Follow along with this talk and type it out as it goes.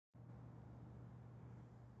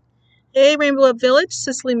Hey, Rainbow Up Village,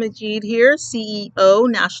 Cicely Majid here,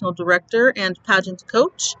 CEO, National Director, and Pageant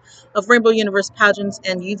Coach of Rainbow Universe Pageants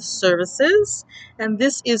and Youth Services. And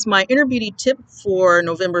this is my inner beauty tip for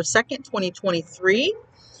November 2nd, 2023.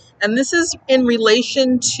 And this is in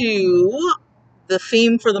relation to the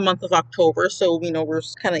theme for the month of October. So, we're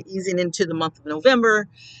kind of easing into the month of November,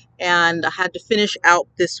 and I had to finish out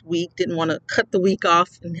this week. Didn't want to cut the week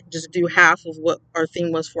off and just do half of what our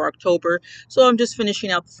theme was for October. So, I'm just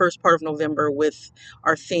finishing out the first part of November with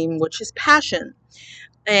our theme, which is passion.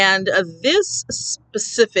 And this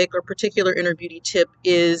specific or particular inner beauty tip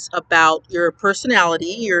is about your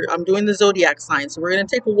personality. I'm doing the Zodiac signs. So we're going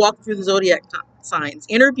to take a walk through the Zodiac signs,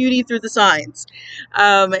 inner beauty through the signs.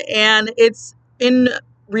 And it's in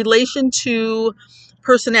relation to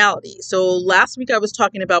personality. So last week I was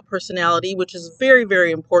talking about personality, which is very,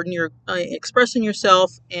 very important. You're expressing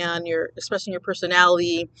yourself and you're expressing your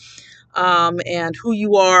personality and who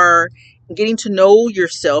you are, getting to know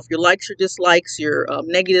yourself, your likes, your dislikes, your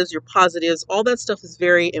negatives, your positives. All that stuff is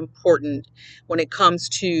very important when it comes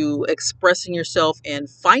to expressing yourself and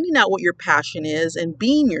finding out what your passion is and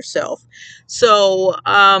being yourself. So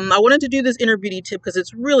I wanted to do this inner beauty tip because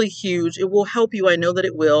it's really huge. It will help you. I know that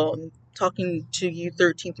it will. I'm talking to you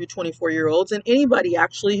 13 through 24-year-olds and anybody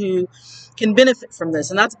actually who can benefit from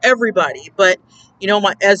this. And that's everybody. But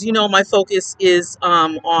as you know, my focus is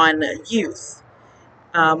on youth,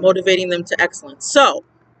 motivating them to excellence. So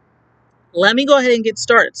let me go ahead and get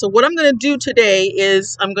started. So what I'm going to do today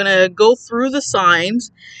is I'm going to go through the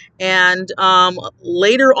signs, and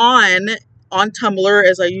later on Tumblr,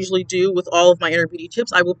 as I usually do with all of my inner beauty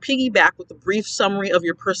tips, I will piggyback with a brief summary of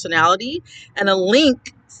your personality and a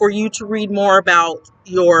link for you to read more about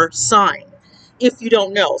your sign. If you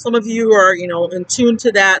don't know, some of you are, in tune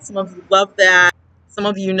to that. Some of you love that. Some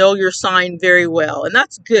of you know your sign very well, and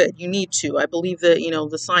that's good. You need to. I believe that,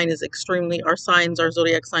 the sign is our signs, our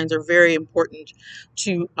zodiac signs are very important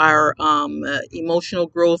to our emotional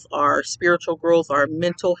growth, our spiritual growth, our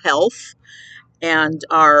mental health, and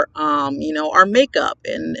our makeup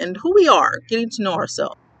and who we are, getting to know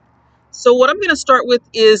ourselves. So what I'm going to start with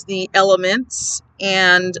is the elements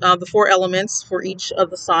and the four elements for each of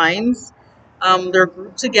the signs. They're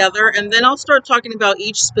grouped together, and then I'll start talking about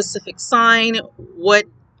each specific sign, what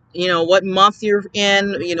month you're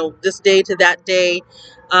in, this day to that day,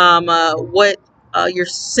 what your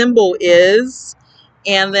symbol is,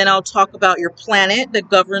 and then I'll talk about your planet that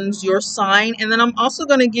governs your sign, and then I'm also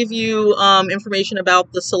going to give you information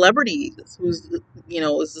about the celebrity who's,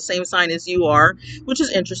 is the same sign as you are, which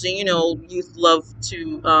is interesting. Youth love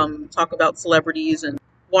to talk about celebrities and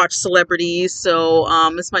watch celebrities, so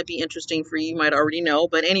this might be interesting for you. You might already know,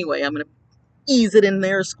 but anyway, I'm going to ease it in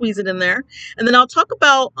there, squeeze it in there, and then I'll talk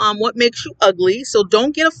about what makes you ugly. So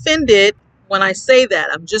don't get offended when I say that.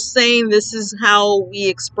 I'm just saying this is how we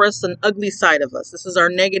express an ugly side of us. This is our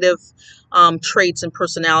negative traits and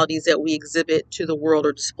personalities that we exhibit to the world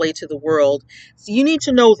or display to the world. So you need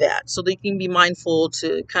to know that so that you can be mindful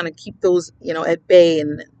to kind of keep those, at bay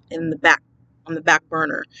and in the back, on the back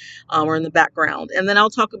burner, or in the background. And then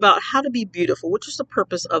I'll talk about how to be beautiful, which is the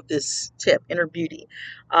purpose of this tip, inner beauty.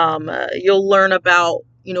 You'll learn about,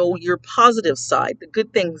 your positive side, the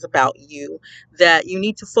good things about you that you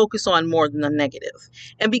need to focus on more than the negative.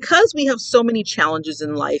 And because we have so many challenges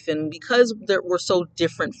in life, and because we're so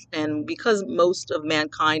different, and because most of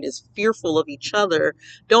mankind is fearful of each other,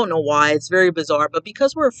 don't know why, it's very bizarre, but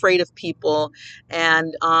because we're afraid of people,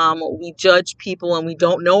 and we judge people, and we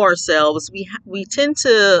don't know ourselves, we tend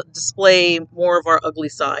to display more of our ugly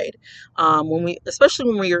side. Especially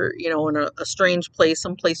when we're, in a strange place,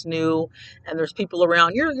 someplace new, and there's people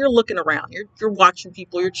around, you're looking around, you're watching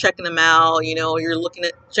people, you're checking them out, you're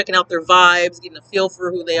checking out their vibes, getting a feel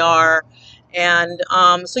for who they are. And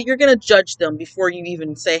so you're going to judge them before you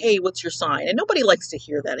even say, hey, what's your sign? And nobody likes to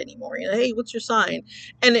hear that anymore. Hey, what's your sign?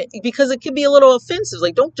 And because it can be a little offensive,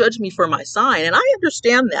 like, don't judge me for my sign. And I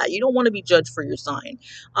understand that. You don't want to be judged for your sign.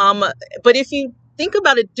 But if you think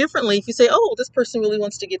about it differently, if you say, oh, this person really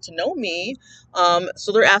wants to get to know me,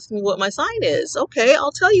 so they're asking me what my sign is. Okay,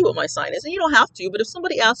 I'll tell you what my sign is. And you don't have to, but if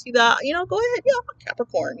somebody asks you that, go ahead, yeah, I'm a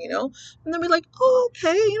Capricorn, and they'll be like, oh,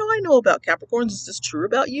 okay, I know about Capricorns. Is this true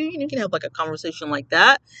about you? You can have like a conversation like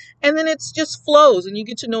that, and then it's just flows, and you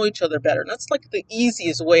get to know each other better. And that's like the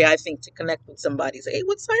easiest way, I think, to connect with somebody. Say, hey,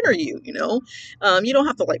 what sign are you? You don't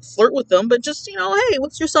have to like flirt with them, but just, hey,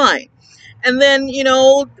 what's your sign? And then,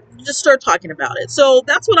 just start talking about it. So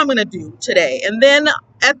that's what I'm going to do today. And then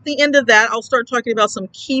at the end of that, I'll start talking about some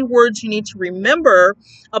keywords you need to remember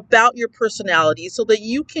about your personality so that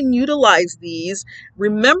you can utilize these,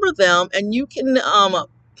 remember them, and you can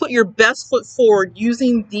put your best foot forward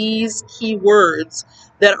using these keywords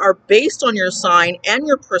that are based on your sign and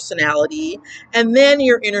your personality, and then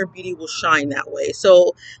your inner beauty will shine that way.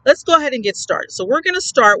 So let's go ahead and get started. So we're going to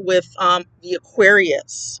start with the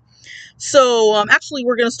Aquarius. So actually,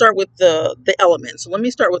 we're going to start with the elements. So let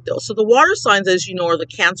me start with those. So the water signs, as you know, are the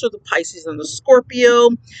Cancer, the Pisces, and the Scorpio.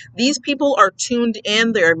 These people are tuned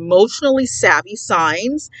in. They're emotionally savvy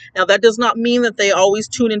signs. Now, that does not mean that they always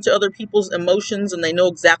tune into other people's emotions and they know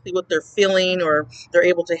exactly what they're feeling or they're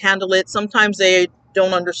able to handle it. Sometimes they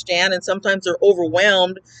don't understand and sometimes they're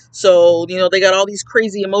overwhelmed. So, they got all these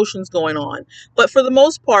crazy emotions going on. But for the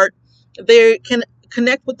most part, they can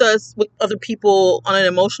connect with other people on an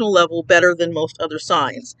emotional level better than most other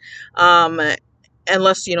signs,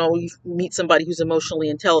 unless you meet somebody who's emotionally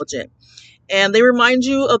intelligent. And they remind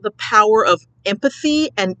you of the power of empathy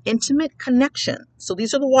and intimate connection. So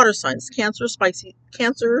these are the water signs: Cancer,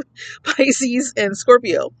 Pisces, and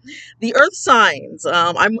Scorpio. The earth signs,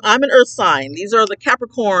 I'm an earth sign. These are the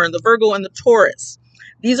Capricorn, the Virgo, and the Taurus.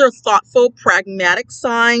 These are thoughtful, pragmatic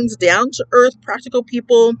signs, down to earth, practical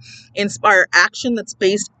people, inspire action that's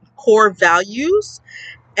based on core values.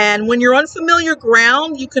 And when you're on familiar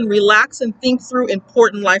ground, you can relax and think through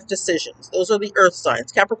important life decisions. Those are the earth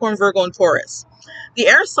signs: Capricorn, Virgo, and Taurus. The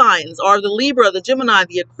air signs are the Libra, the Gemini,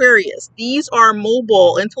 the Aquarius. These are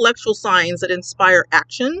mobile, intellectual signs that inspire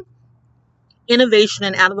action, innovation,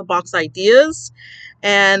 and out-of-the-box ideas.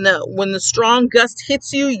 And when the strong gust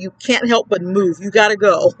hits you, you can't help but move. You got to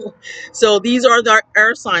go. So these are the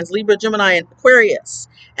air signs: Libra, Gemini, and Aquarius.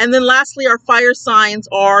 And then lastly, our fire signs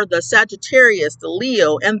are the Sagittarius, the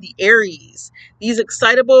Leo, and the Aries. These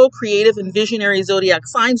excitable, creative, and visionary zodiac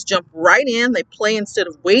signs jump right in. They play instead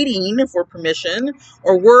of waiting for permission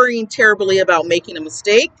or worrying terribly about making a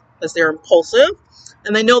mistake, because they're impulsive.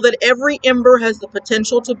 And they know that every ember has the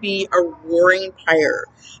potential to be a roaring fire.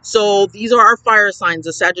 So these are our fire signs: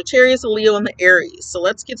 the Sagittarius, the Leo, and the Aries. So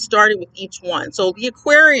let's get started with each one. So the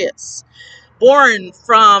Aquarius, born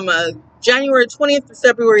from January 20th to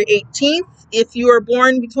February 18th. If you are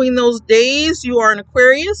born between those days, you are an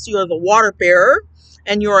Aquarius. You are the water bearer,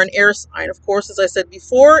 and you are an air sign, of course, as I said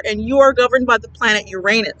before, and you are governed by the planet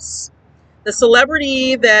Uranus. The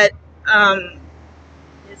celebrity that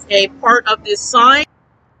is a part of this sign,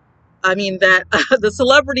 the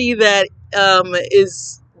celebrity that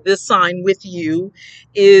is this sign with you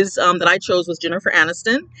is that I chose was Jennifer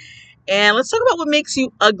Aniston. And let's talk about what makes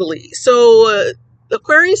you ugly. So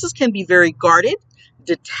Aquariuses can be very guarded,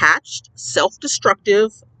 detached,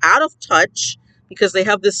 self-destructive, out of touch, because they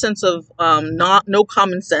have this sense of no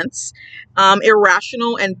common sense,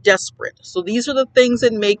 irrational, and desperate. So these are the things that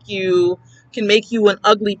can make you an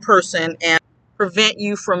ugly person and prevent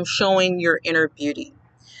you from showing your inner beauty.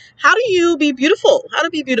 How do you be beautiful? How to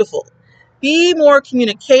be beautiful? Be more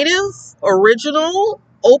communicative, original,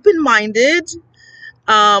 open-minded,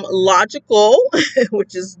 logical,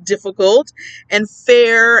 which is difficult, and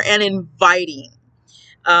fair and inviting.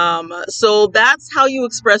 So that's how you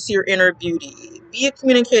express your inner beauty. Be a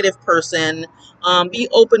communicative person. Be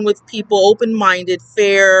open with people, open-minded,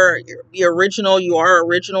 fair. Be original. You are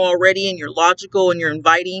original already, and you're logical and you're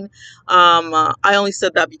inviting. I only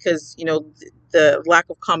said that because the lack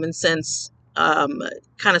of common sense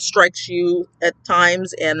kind of strikes you at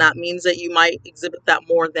times, and that means that you might exhibit that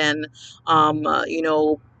more than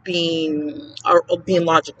being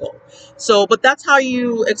logical. So, but that's how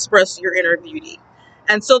you express your inner beauty.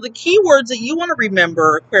 And so the key words that you want to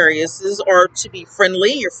remember, Aquarius, are to be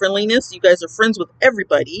friendly, your friendliness. You guys are friends with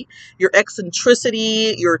everybody. Your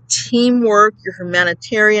eccentricity, your teamwork, your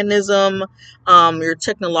humanitarianism, you're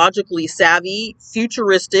technologically savvy,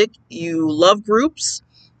 futuristic, you love groups,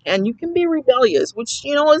 and you can be rebellious, which,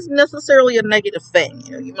 isn't necessarily a negative thing.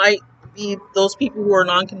 You might be those people who are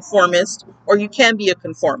nonconformist, or you can be a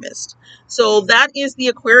conformist. So that is the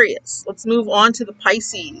Aquarius. Let's move on to the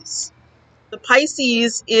Pisces. The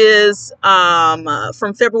Pisces is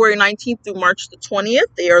from February 19th through March the 20th.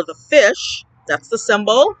 They are the fish. That's the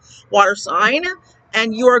symbol, water sign.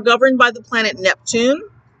 And you are governed by the planet Neptune.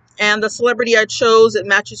 And the celebrity I chose that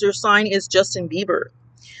matches your sign is Justin Bieber.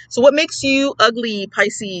 So what makes you ugly,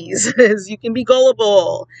 Pisces, is you can be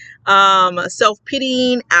gullible,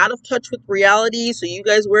 self-pitying, out of touch with reality. So you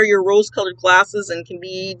guys wear your rose-colored glasses and can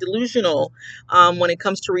be delusional when it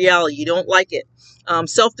comes to reality. You don't like it.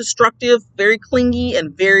 Self-destructive, very clingy,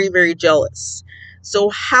 and very, very jealous. So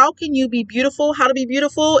how can you be beautiful? How to be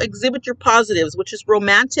beautiful? Exhibit your positives, which is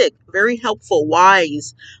romantic, very helpful,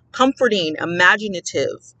 wise, comforting,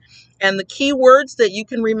 imaginative. And the key words that you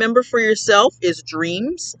can remember for yourself is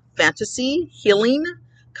dreams, fantasy, healing,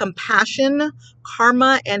 compassion,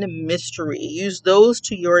 karma, and mystery. Use those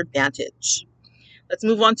to your advantage. Let's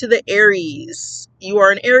move on to the Aries. You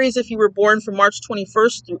are an Aries if you were born from March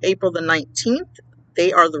 21st through April the 19th.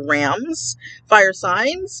 They are the Rams, fire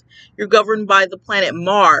signs. You're governed by the planet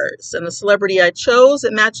Mars. And the celebrity I chose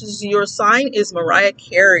that matches your sign is Mariah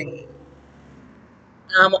Carey.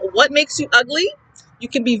 What makes you ugly? You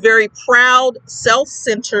can be very proud,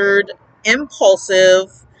 self-centered, impulsive,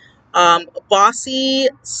 bossy,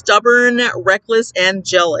 stubborn, reckless, and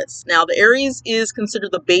jealous. Now, the Aries is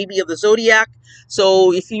considered the baby of the Zodiac.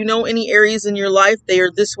 So if you know any Aries in your life, they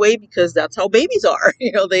are this way because that's how babies are.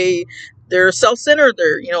 They're self-centered.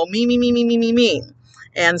 They're, me, me, me, me, me, me, me.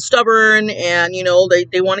 And stubborn, and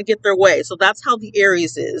they want to get their way. So that's how the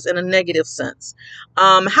Aries is in a negative sense.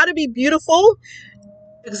 How to be beautiful?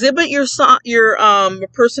 Exhibit your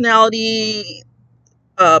personality,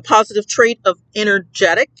 positive trait of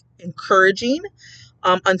energetic, encouraging,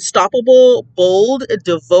 unstoppable, bold,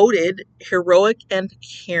 devoted, heroic, and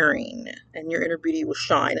caring. And your inner beauty will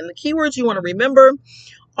shine. And the keywords you want to remember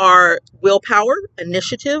are willpower,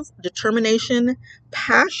 initiative, determination,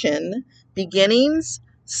 passion, beginnings,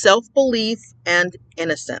 self-belief, and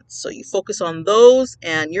innocence. So you focus on those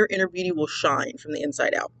and your inner beauty will shine from the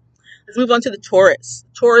inside out. Let's move on to the Taurus.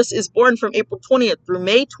 Taurus is born from April 20th through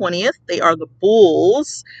May 20th. They are the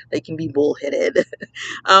bulls. They can be bullheaded.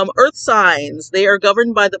 Earth signs. They are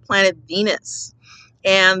governed by the planet Venus.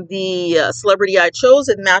 And the celebrity I chose,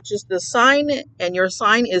 it matches the sign. And your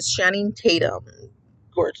sign is Channing Tatum.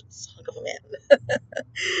 Gorgeous hunk of a man.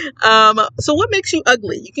 So what makes you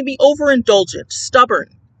ugly? You can be overindulgent, stubborn,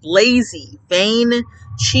 lazy, vain,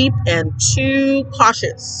 cheap, and too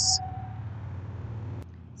cautious.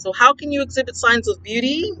 So how can you exhibit signs of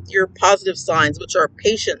beauty? Your positive signs, which are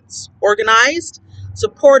patience, organized,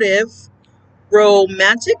 supportive,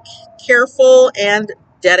 romantic, careful, and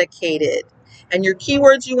dedicated. And your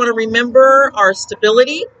keywords you want to remember are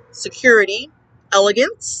stability, security,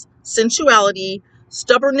 elegance, sensuality,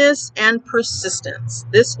 stubbornness, and persistence.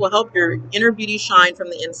 This will help your inner beauty shine from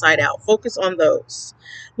the inside out. Focus on those.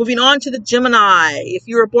 Moving on to the Gemini. If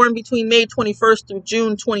you were born between May 21st through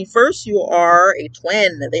June 21st, you are a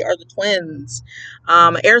twin. They are the twins.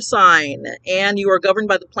 Air sign. And you are governed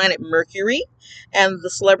by the planet Mercury. And the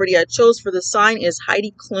celebrity I chose for this sign is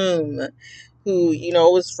Heidi Klum, who,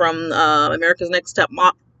 is from America's Next Top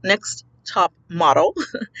Model.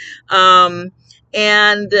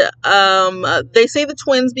 They say the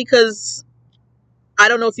twins because I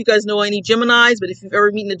don't know if you guys know any Geminis, but if you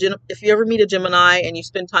ever meet a Gemini and you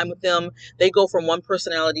spend time with them, they go from one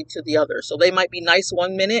personality to the other. So they might be nice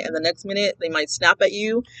one minute, and the next minute they might snap at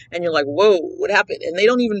you, and you're like, "Whoa, what happened?" And they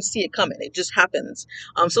don't even see it coming; it just happens.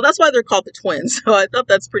 So that's why they're called the twins. So I thought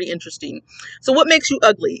that's pretty interesting. So what makes you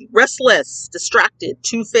ugly? Restless, distracted,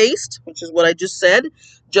 two-faced, which is what I just said,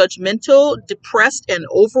 judgmental, depressed, and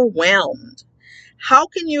overwhelmed. How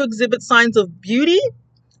can you exhibit signs of beauty?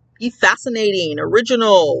 Be fascinating,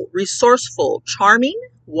 original, resourceful, charming,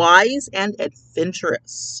 wise, and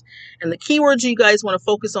adventurous. And the keywords you guys want to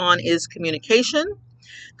focus on is communication,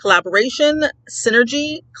 collaboration,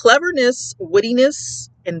 synergy, cleverness,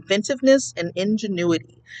 wittiness, inventiveness, and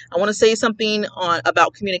ingenuity. I want to say something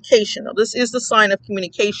about communication. Now, this is the sign of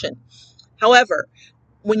communication. However,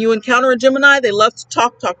 when you encounter a Gemini, they love to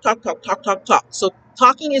talk. So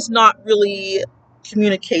talking is not really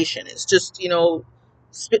communication. It's just,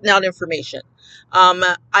 spitting out information.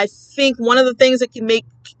 I think one of the things that can make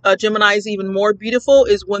Geminis even more beautiful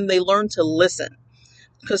is when they learn to listen.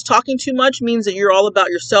 Because talking too much means that you're all about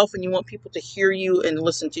yourself and you want people to hear you and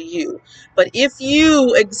listen to you. But if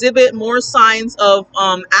you exhibit more signs of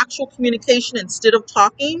actual communication instead of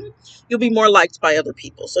talking, you'll be more liked by other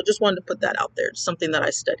people. So just wanted to put that out there. It's something that I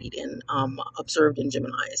studied and observed in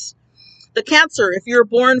Geminis. The Cancer, if you're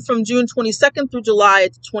born from June 22nd through July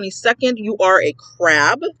 22nd, you are a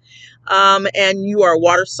crab, and you are a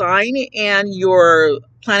water sign, and your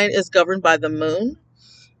planet is governed by the moon.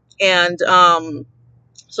 And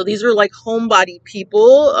so these are like homebody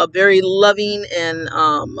people, very loving and,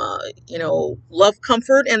 love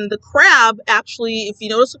comfort. And the crab, actually, if you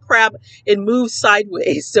notice a crab, it moves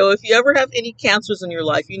sideways. So if you ever have any Cancers in your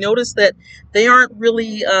life, you notice that they aren't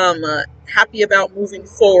really happy about moving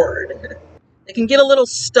forward. They can get a little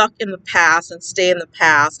stuck in the past and stay in the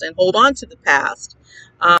past and hold on to the past.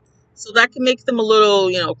 So that can make them a little,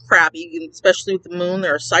 crabby, especially with the moon.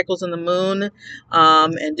 There are cycles in the moon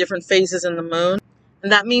and different phases in the moon.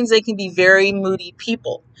 And that means they can be very moody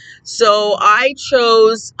people. So I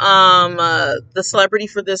chose the celebrity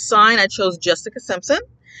for this sign. I chose Jessica Simpson.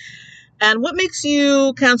 And what makes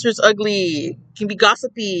you Cancers ugly? Can be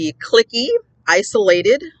gossipy, cliquey,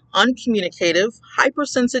 isolated, uncommunicative,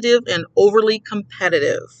 hypersensitive, and overly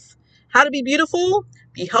competitive. How to be beautiful?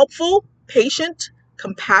 Be helpful, patient,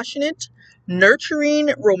 compassionate, nurturing,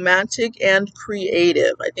 romantic, and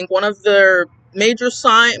creative. I think one of their major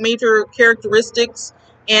characteristics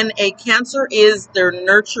in a Cancer is their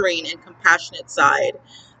nurturing and compassionate side,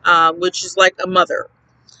 which is like a mother.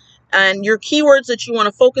 And your keywords that you want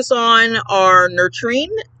to focus on are nurturing,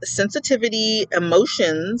 sensitivity,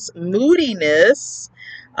 emotions, moodiness,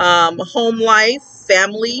 home life,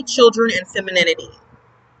 family, children, and femininity.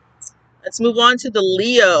 Let's move on to the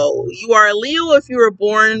Leo. You are a Leo if you were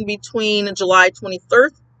born between July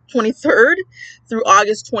 23rd through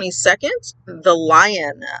August 22nd, the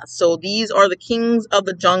lion. So these are the kings of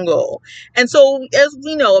the jungle. And so as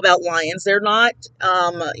we know about lions, they're not,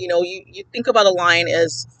 you think about a lion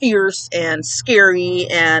as fierce and scary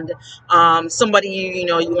and somebody, you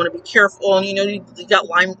want to be careful. And, you got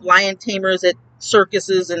lion tamers at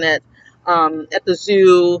circuses and at the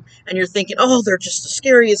zoo, and you're thinking, oh, they're just the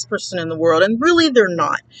scariest person in the world. And really, they're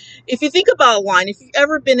not. If you think about a lion, if you've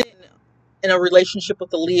ever been in a relationship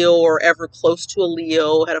with a Leo or ever close to a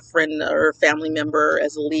Leo, had a friend or a family member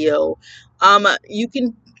as a Leo, you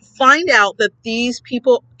can find out that these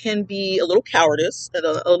people can be a little cowardice and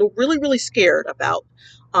a little really, really scared about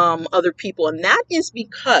other people. And that is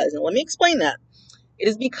because, and let me explain that. It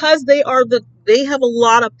is because they have a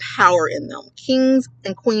lot of power in them, kings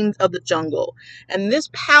and queens of the jungle. And this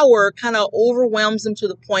power kind of overwhelms them to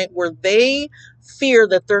the point where they fear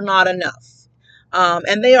that they're not enough.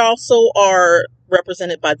 And they also are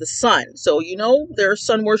represented by the sun. So, they're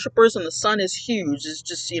sun worshipers, and the sun is huge. It's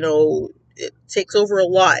just, it takes over a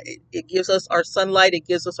lot. It gives us our sunlight. It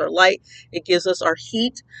gives us our light. It gives us our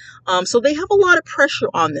heat. So they have a lot of pressure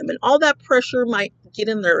on them, and all that pressure might get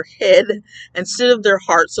in their head instead of their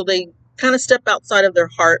heart. So they kind of step outside of their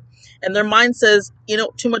heart, and their mind says,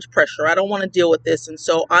 too much pressure. I don't want to deal with this. And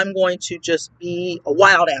so I'm going to just be a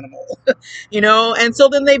wild animal, and so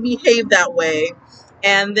then they behave that way.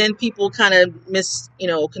 And then people kind of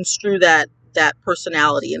construe that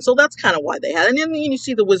personality. And so that's kind of why they had. And then you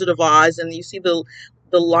see the Wizard of Oz, and you see the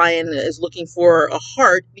lion is looking for a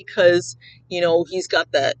heart because, he's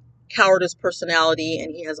got that cowardice personality,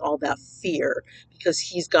 and he has all that fear because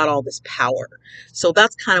he's got all this power. So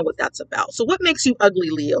that's kind of what that's about. So what makes you ugly,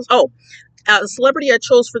 Leos? The celebrity I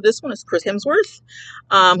chose for this one is Chris Hemsworth,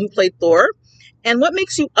 who played Thor. And what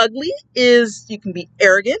makes you ugly is you can be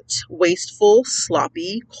arrogant, wasteful,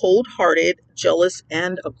 sloppy, cold-hearted, jealous,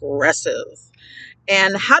 and aggressive.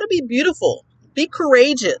 And how to be beautiful. Be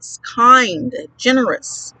courageous, kind,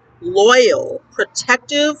 generous, loyal,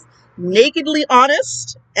 protective, nakedly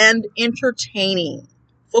honest, and entertaining.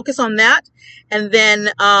 Focus on that. And then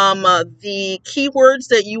the keywords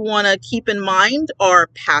that you want to keep in mind are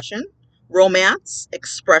passion, romance,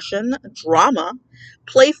 expression, drama,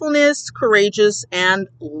 playfulness, courageous, and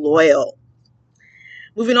loyal.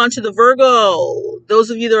 Moving on to the Virgo. Those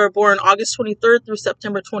of you that are born August 23rd through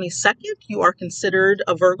September 22nd, you are considered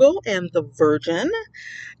a Virgo and the Virgin.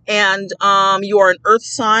 And you are an earth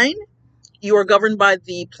sign. You are governed by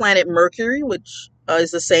the planet Mercury, which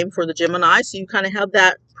is the same for the Gemini. So you kind of have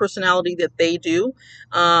that personality that they do.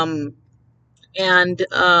 And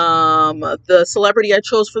the celebrity I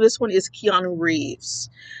chose for this one is Keanu Reeves.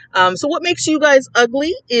 So what makes you guys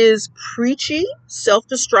ugly is preachy,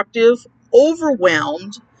 self-destructive,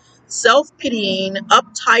 overwhelmed, self-pitying,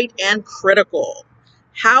 uptight, and critical.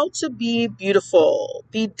 How to be beautiful.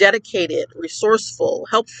 Be dedicated, resourceful,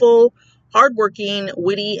 helpful, hardworking,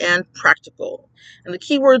 witty, and practical. And the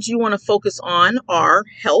keywords you want to focus on are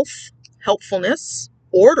health, helpfulness,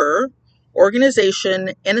 order,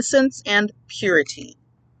 organization, innocence, and purity.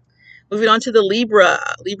 Moving on to the Libra.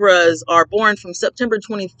 Libras are born from September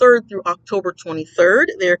 23rd through October 23rd.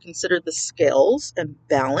 They are considered the scales and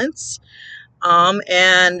balance.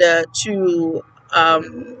 To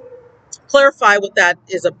clarify what that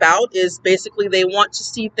is about is basically they want to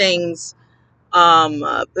see things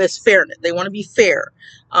as fairness. They want to be fair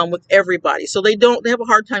with everybody. So they have a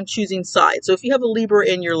hard time choosing sides. So if you have a Libra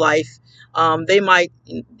in your life, they might,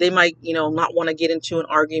 not want to get into an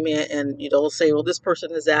argument and, say, well, this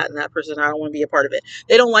person is that and that person, I don't want to be a part of it.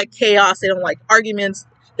 They don't like chaos. They don't like arguments.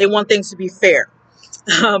 They want things to be fair.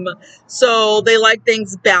 So they like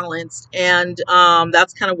things balanced, and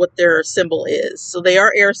that's kind of what their symbol is. So they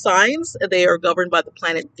are air signs. They are governed by the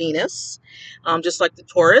planet Venus, just like the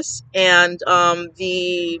Taurus. And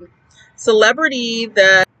the celebrity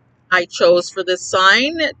that I chose for this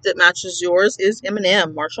sign that matches yours is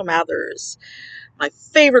Eminem, Marshall Mathers, my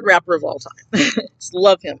favorite rapper of all time. Just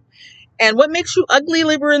love him. And what makes you ugly,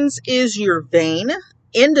 Librans, is you're vain,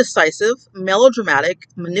 indecisive, melodramatic,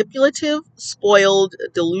 manipulative, spoiled,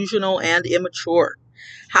 delusional, and immature.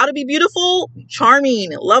 How to be beautiful?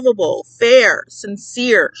 Charming, lovable, fair,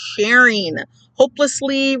 sincere, sharing,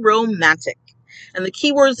 hopelessly romantic. And the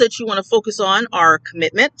keywords that you want to focus on are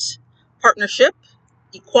commitment, partnership,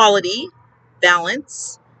 equality,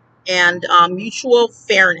 balance, and mutual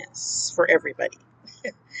fairness for everybody.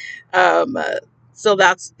 Um, uh, so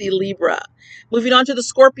that's the Libra. Moving on to the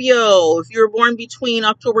Scorpio. If you were born between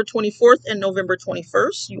October 24th and November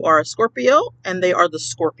 21st, you are a Scorpio, and they are the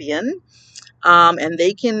Scorpion. And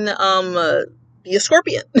they can be a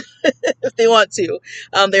Scorpion if they want to.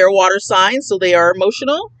 They are water signs, so they are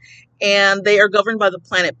emotional, and they are governed by the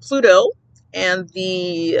planet Pluto. And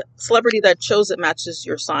the celebrity that chose that matches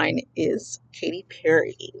your sign is Katy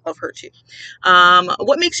Perry. Love her too.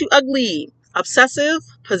 What makes you ugly? Obsessive,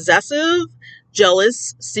 possessive,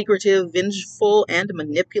 jealous, secretive, vengeful, and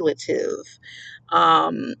manipulative.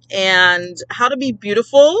 And how to be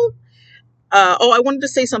beautiful? I wanted to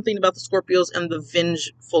say something about the Scorpios and the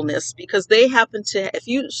vengefulness, because they happen to, if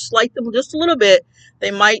you slight them just a little bit,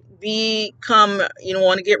 they might become,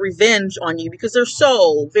 want to get revenge on you, because they're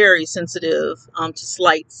so very sensitive to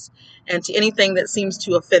slights and to anything that seems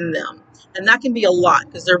to offend them. And that can be a lot,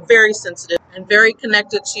 because they're very sensitive and very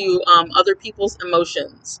connected to other people's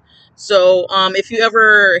emotions. So if you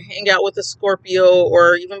ever hang out with a Scorpio,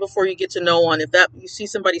 or even before you get to know one, if that you see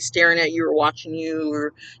somebody staring at you or watching you,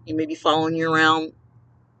 or you may be following you around,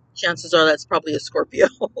 chances are that's probably a Scorpio.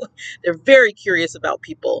 They're very curious about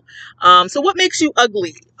people. So what makes you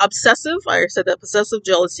ugly? Obsessive, I said that, possessive,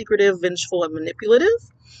 jealous, secretive, vengeful, and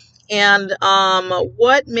manipulative. And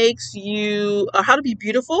what makes you, how to be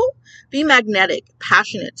beautiful? Be magnetic,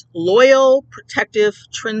 passionate, loyal, protective,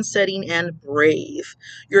 trend-setting, and brave.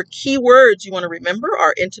 Your key words you want to remember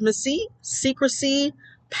are intimacy, secrecy,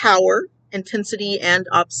 power, intensity, and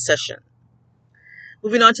obsession.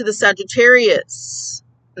 Moving on to the Sagittarius.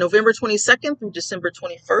 November 22nd through December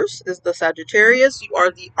 21st is the Sagittarius. You are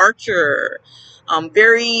the Archer.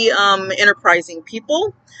 Very enterprising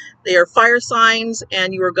people. They are fire signs,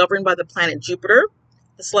 and you are governed by the planet Jupiter.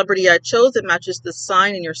 The celebrity I chose that matches the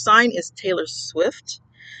sign in your sign is Taylor Swift.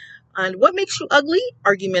 And what makes you ugly?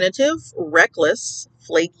 Argumentative, reckless,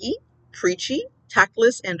 flaky, preachy,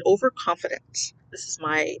 tactless, and overconfident. This is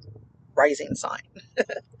my rising sign.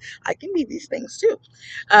 I can be these things too.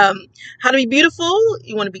 How to be beautiful?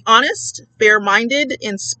 You want to be honest, fair-minded,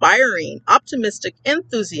 inspiring, optimistic,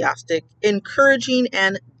 enthusiastic, encouraging,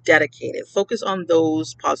 and dedicated. Focus on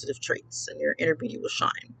those positive traits, and your inner beauty will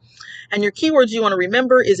shine. And your keywords you want to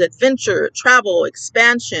remember is adventure, travel,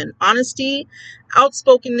 expansion, honesty,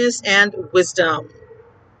 outspokenness, and wisdom.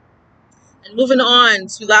 And moving on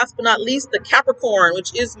to last but not least, the Capricorn,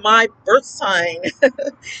 which is my birth sign.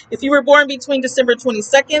 If you were born between December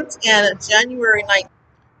 22nd and January 9th,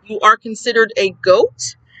 you are considered a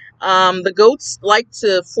goat. The goats like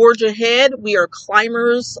to forge ahead. We are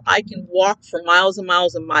climbers. I can walk for miles and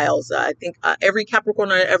miles and miles. I think every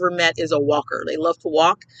Capricorn I ever met is a walker. They love to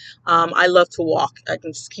walk. I love to walk. I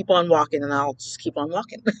can just keep on walking, and I'll just keep on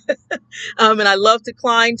walking. And I love to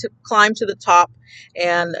climb to the top.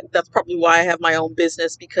 And that's probably why I have my own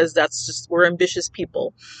business, because we're ambitious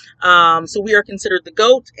people. So we are considered the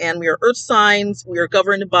goat, and we are earth signs. We are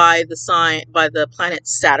governed by the planet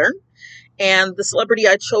Saturn. And the celebrity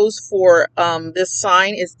I chose for this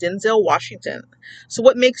sign is Denzel Washington. So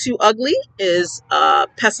what makes you ugly is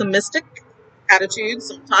pessimistic attitude,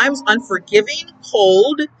 sometimes unforgiving,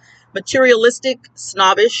 cold, materialistic,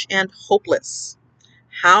 snobbish, and hopeless.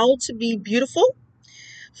 How to be beautiful?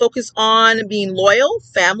 Focus on being loyal,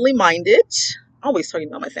 family-minded. Always talking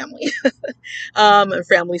about my family. And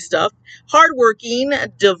family stuff. Hardworking,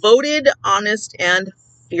 devoted, honest, and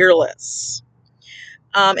fearless.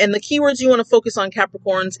 And the keywords you want to focus on,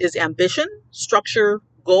 Capricorns, is ambition, structure,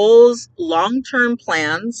 goals, long-term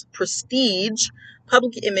plans, prestige,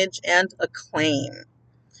 public image, and acclaim.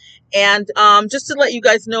 And just to let you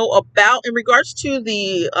guys know about, in regards to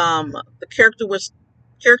the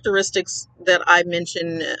characteristics that I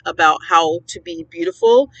mentioned about how to be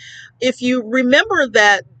beautiful, if you remember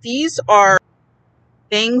that these are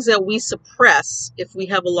things that we suppress if we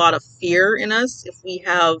have a lot of fear in us, if we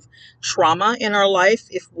have trauma in our life,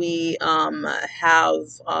 if we have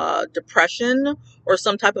depression or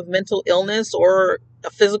some type of mental illness or a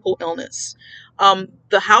physical illness.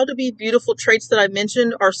 The how to be beautiful traits that I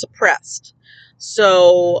mentioned are suppressed.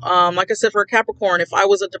 So, like I said, for a Capricorn, if I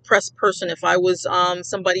was a depressed person, if I was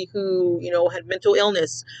somebody who, had mental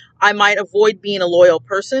illness, I might avoid being a loyal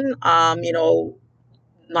person,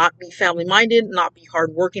 not be family minded, not be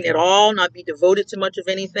hardworking at all, not be devoted to much of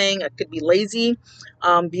anything. It could be lazy,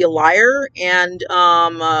 be a liar, and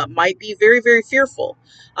might be very, very fearful.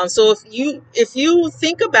 So if you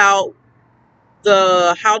think about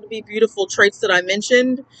the how to be beautiful traits that I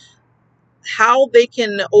mentioned, how you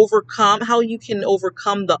can overcome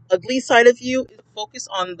the ugly side of you, focus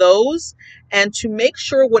on those, and to make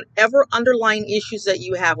sure whatever underlying issues that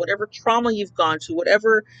you have, whatever trauma you've gone to,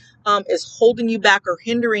 whatever is holding you back or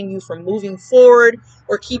hindering you from moving forward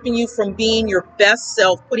or keeping you from being your best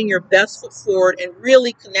self, putting your best foot forward and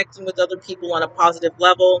really connecting with other people on a positive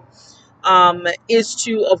level, is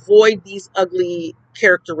to avoid these ugly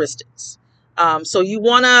characteristics. So you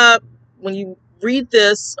want to, when you read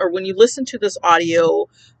this or when you listen to this audio,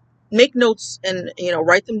 make notes and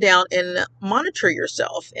write them down and monitor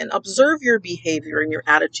yourself and observe your behavior and your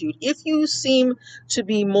attitude. If you seem to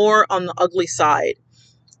be more on the ugly side,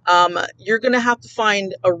 you're going to have to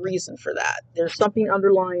find a reason for that. There's something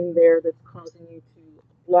underlying there that's causing you to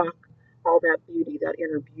block all that beauty, that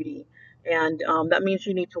inner beauty. And that means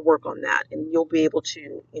you need to work on that, and you'll be able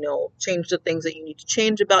to, change the things that you need to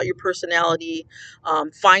change about your personality,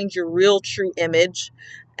 find your real true image,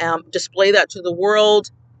 display that to the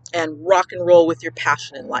world, and rock and roll with your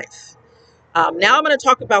passion in life. Now I'm going to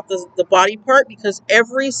talk about the body part, because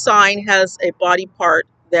every sign has a body part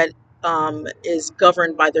that is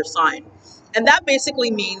governed by their sign. And that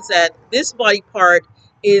basically means that this body part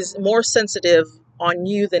is more sensitive on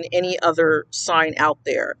you than any other sign out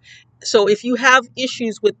there. So if you have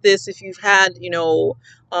issues with this, if you've had,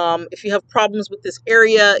 if you have problems with this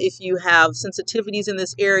area, if you have sensitivities in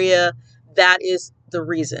this area, that is the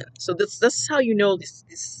reason. So this is how you know this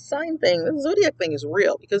sign thing, the zodiac thing is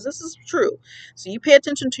real, because this is true. So you pay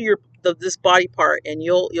attention to this body part, and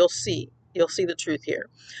you'll see the truth here.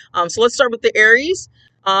 So let's start with the Aries.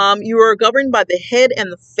 You are governed by the head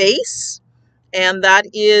and the face, and that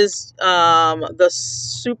is the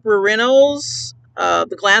suprarrenals.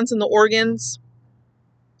 The glands and the organs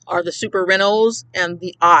are the suprarrenals, and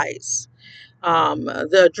the eyes,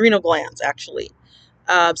 the adrenal glands, actually.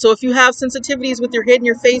 So if you have sensitivities with your head and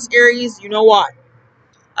your face, Aries, you know why.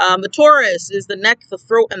 The Taurus is the neck, the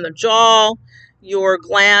throat, and the jaw. Your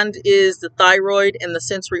gland is the thyroid and the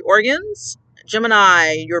sensory organs.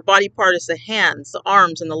 Gemini, your body part is the hands, the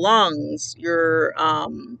arms, and the lungs. Your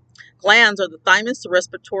glands are the thymus, the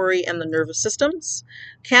respiratory, and the nervous systems.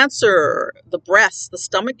 Cancer, the breast, the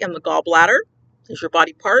stomach, and the gallbladder is your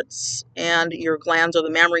body parts. And your glands are the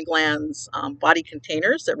mammary glands, body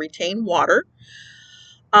containers that retain water.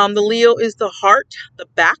 The Leo is the heart, the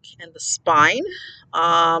back, and the spine.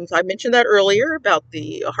 So I mentioned that earlier about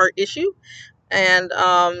the heart issue. And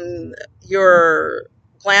your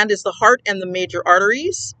gland is the heart and the major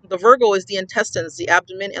arteries. The Virgo is the intestines, the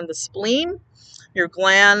abdomen, and the spleen. Your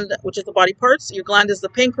gland, which is the body parts, your gland is the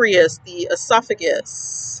pancreas, the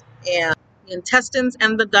esophagus, and the intestines,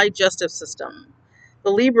 and the digestive system.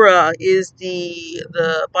 The Libra is the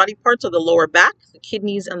body parts of the lower back, the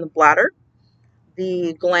kidneys, and the bladder.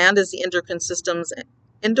 The gland is the endocrine system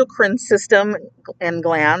and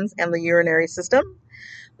glands, and the urinary system.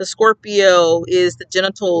 The Scorpio is the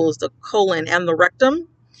genitals, the colon, and the rectum.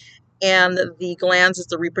 And the glands is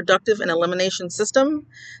the reproductive and elimination system.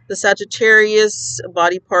 The Sagittarius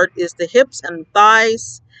body part is the hips and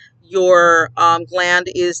thighs. Your gland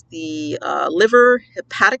is the liver,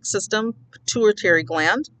 hepatic system, pituitary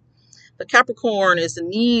gland. The Capricorn is the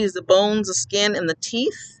knees, the bones, the skin, and the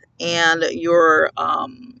teeth. And your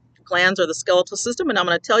glands are the skeletal system. And I'm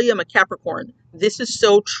going to tell you, I'm a Capricorn. This is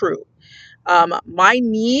so true. My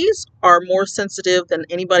knees are more sensitive than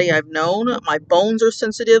anybody I've known. My bones are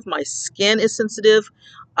sensitive. My skin is sensitive.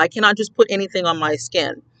 I cannot just put anything on my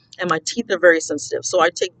skin. And my teeth are very sensitive. So I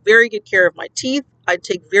take very good care of my teeth. I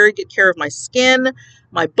take very good care of my skin,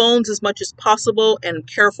 my bones as much as possible, and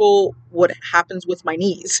careful what happens with my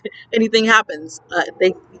knees. Anything happens,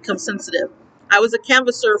 they become sensitive. I was a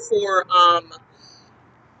canvasser for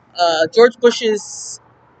George Bush's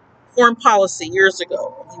foreign policy years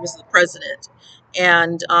ago when he was the president.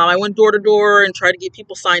 And I went door to door and tried to get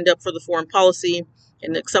people signed up for the foreign policy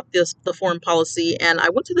and accept the foreign policy. And I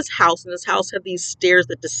went to this house, and this house had these stairs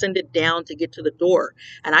that descended down to get to the door.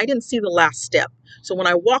 And I didn't see the last step. So when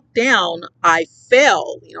I walked down, I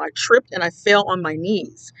fell. I tripped and I fell on my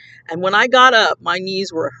knees. And when I got up, my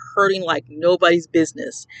knees were hurting like nobody's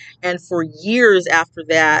business. And for years after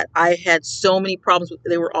that, I had so many problems.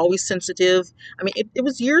 They were always sensitive. I mean, it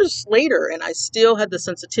was years later, and I still had the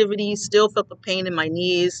sensitivity, still felt the pain in my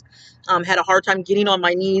knees, had a hard time getting on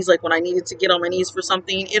my knees. Like when I needed to get on my knees for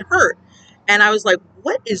something, it hurt. And I was like,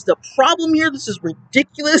 what is the problem here? This is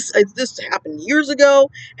ridiculous. This happened years ago.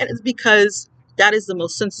 And it's because that is the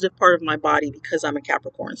most sensitive part of my body because I'm a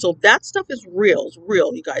Capricorn. So that stuff is real. It's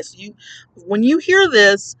real, you guys. When you hear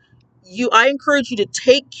this, I encourage you to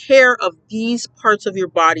take care of these parts of your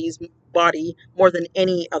body more than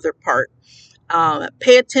any other part.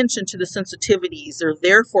 Pay attention to the sensitivities. They're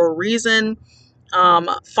there for a reason.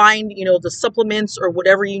 Find, the supplements or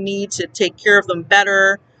whatever you need to take care of them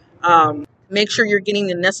better. Make sure you're getting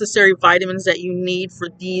the necessary vitamins that you need for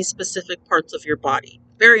these specific parts of your body.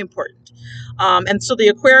 Very important. And so the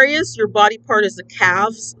Aquarius, your body part is the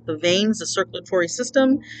calves, the veins, the circulatory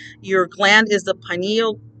system. Your gland is the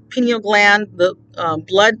pineal gland, the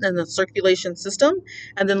blood and the circulation system.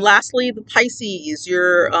 And then lastly, the Pisces,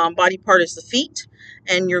 your body part is the feet,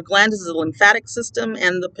 and your gland is the lymphatic system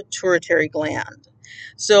and the pituitary gland.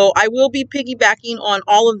 So I will be piggybacking on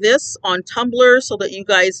all of this on Tumblr so that you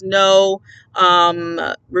guys know,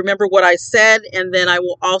 remember what I said. And then I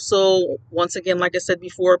will also, once again, like I said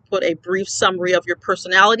before, put a brief summary of your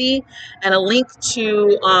personality and a link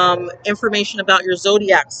to information about your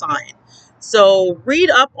zodiac sign. So read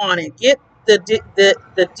up on it. Get the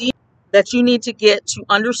details that you need to get to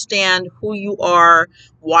understand who you are,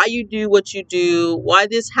 why you do what you do, why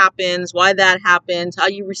this happens, why that happens, how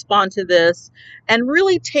you respond to this, and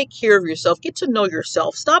really take care of yourself. Get to know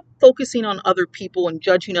yourself. Stop focusing on other people and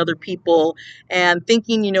judging other people and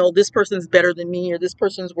thinking, this person's better than me or this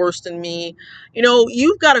person's worse than me.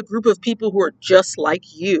 You've got a group of people who are just like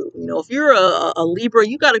you. If you're a Libra,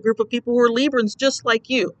 you got a group of people who are Librans just like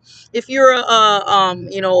you. If you're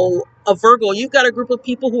a Virgo, you've got a group of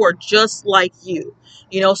people who are just like you.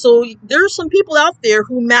 So there's some people out there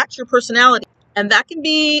who match your personality, and that can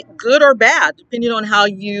be good or bad depending on how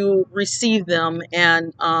you receive them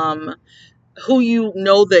and who you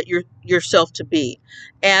know that you're yourself to be.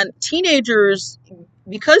 And teenagers,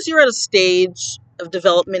 because you're at a stage of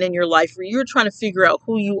development in your life where you're trying to figure out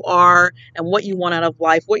who you are and what you want out of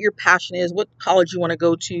life, what your passion is, what college you want to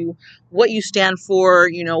go to, what you stand for,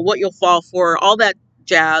 what you'll fall for, all that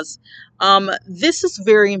jazz. This is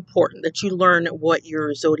very important that you learn what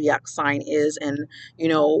your zodiac sign is and,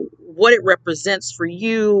 what it represents for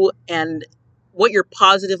you and what your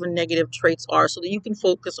positive and negative traits are so that you can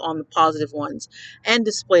focus on the positive ones and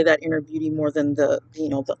display that inner beauty more than the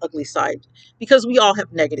ugly side, because we all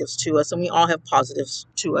have negatives to us and we all have positives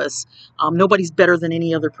to us. Nobody's better than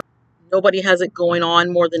any other person. Nobody has it going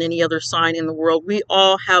on more than any other sign in the world. We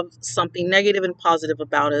all have something negative and positive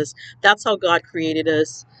about us. That's how God created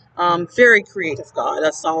us. Very creative God.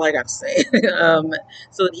 That's all I got to say.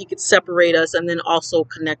 So that he could separate us and then also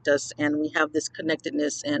connect us. And we have this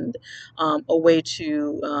connectedness and a way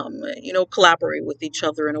to, collaborate with each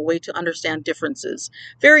other and a way to understand differences.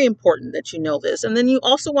 Very important that you know this. And then you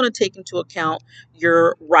also want to take into account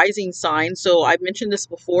your rising sign. So I've mentioned this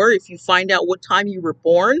before. If you find out what time you were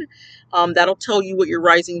born, that'll tell you what your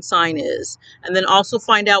rising sign is. And then also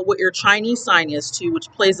find out what your Chinese sign is too,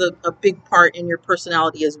 which plays a big part in your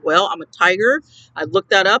personality as well. I'm a tiger. I looked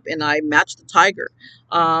that up and I matched the tiger.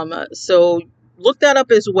 So look that up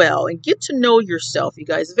as well and get to know yourself, you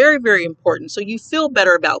guys. Very, very important. So you feel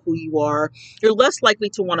better about who you are. You're less likely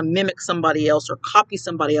to want to mimic somebody else or copy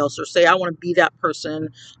somebody else or say, I want to be that person.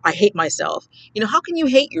 I hate myself. How can you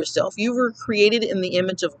hate yourself? You were created in the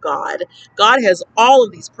image of God. God has all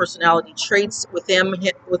of these personality traits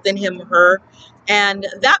within him or her. And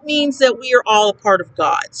that means that we are all a part of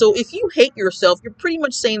God. So if you hate yourself, you're pretty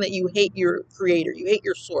much saying that you hate your creator, you hate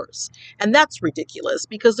your source. And that's ridiculous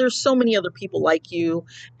because there's so many other people like you.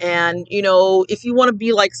 And, if you want to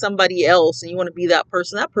be like somebody else and you want to be that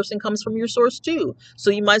person comes from your source too. So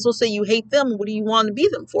you might as well say you hate them. What do you want to be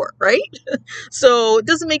them for, right? So it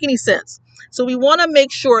doesn't make any sense. So we want to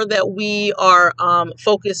make sure that we are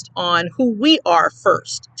focused on who we are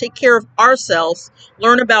first. Take care of ourselves,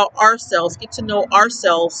 learn about ourselves, get to know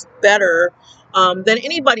ourselves better than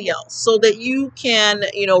anybody else so that you can,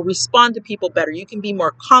 respond to people better. You can be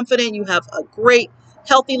more confident. You have a great,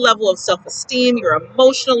 healthy level of self-esteem. You're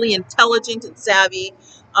emotionally intelligent and savvy.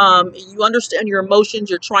 You understand your emotions.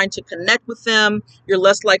 You're trying to connect with them. You're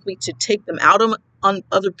less likely to take them out on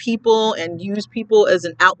other people and use people as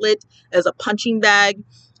an outlet, as a punching bag.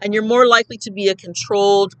 And you're more likely to be a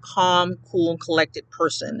controlled, calm, cool, and collected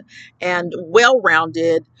person and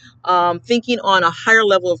well-rounded, thinking on a higher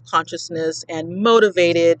level of consciousness and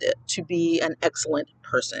motivated to be an excellent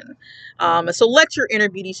person. So let your inner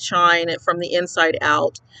beauty shine from the inside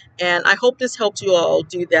out. And I hope this helped you all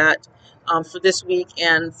do that for this week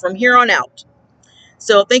and from here on out.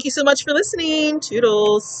 So thank you so much for listening.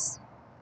 Toodles.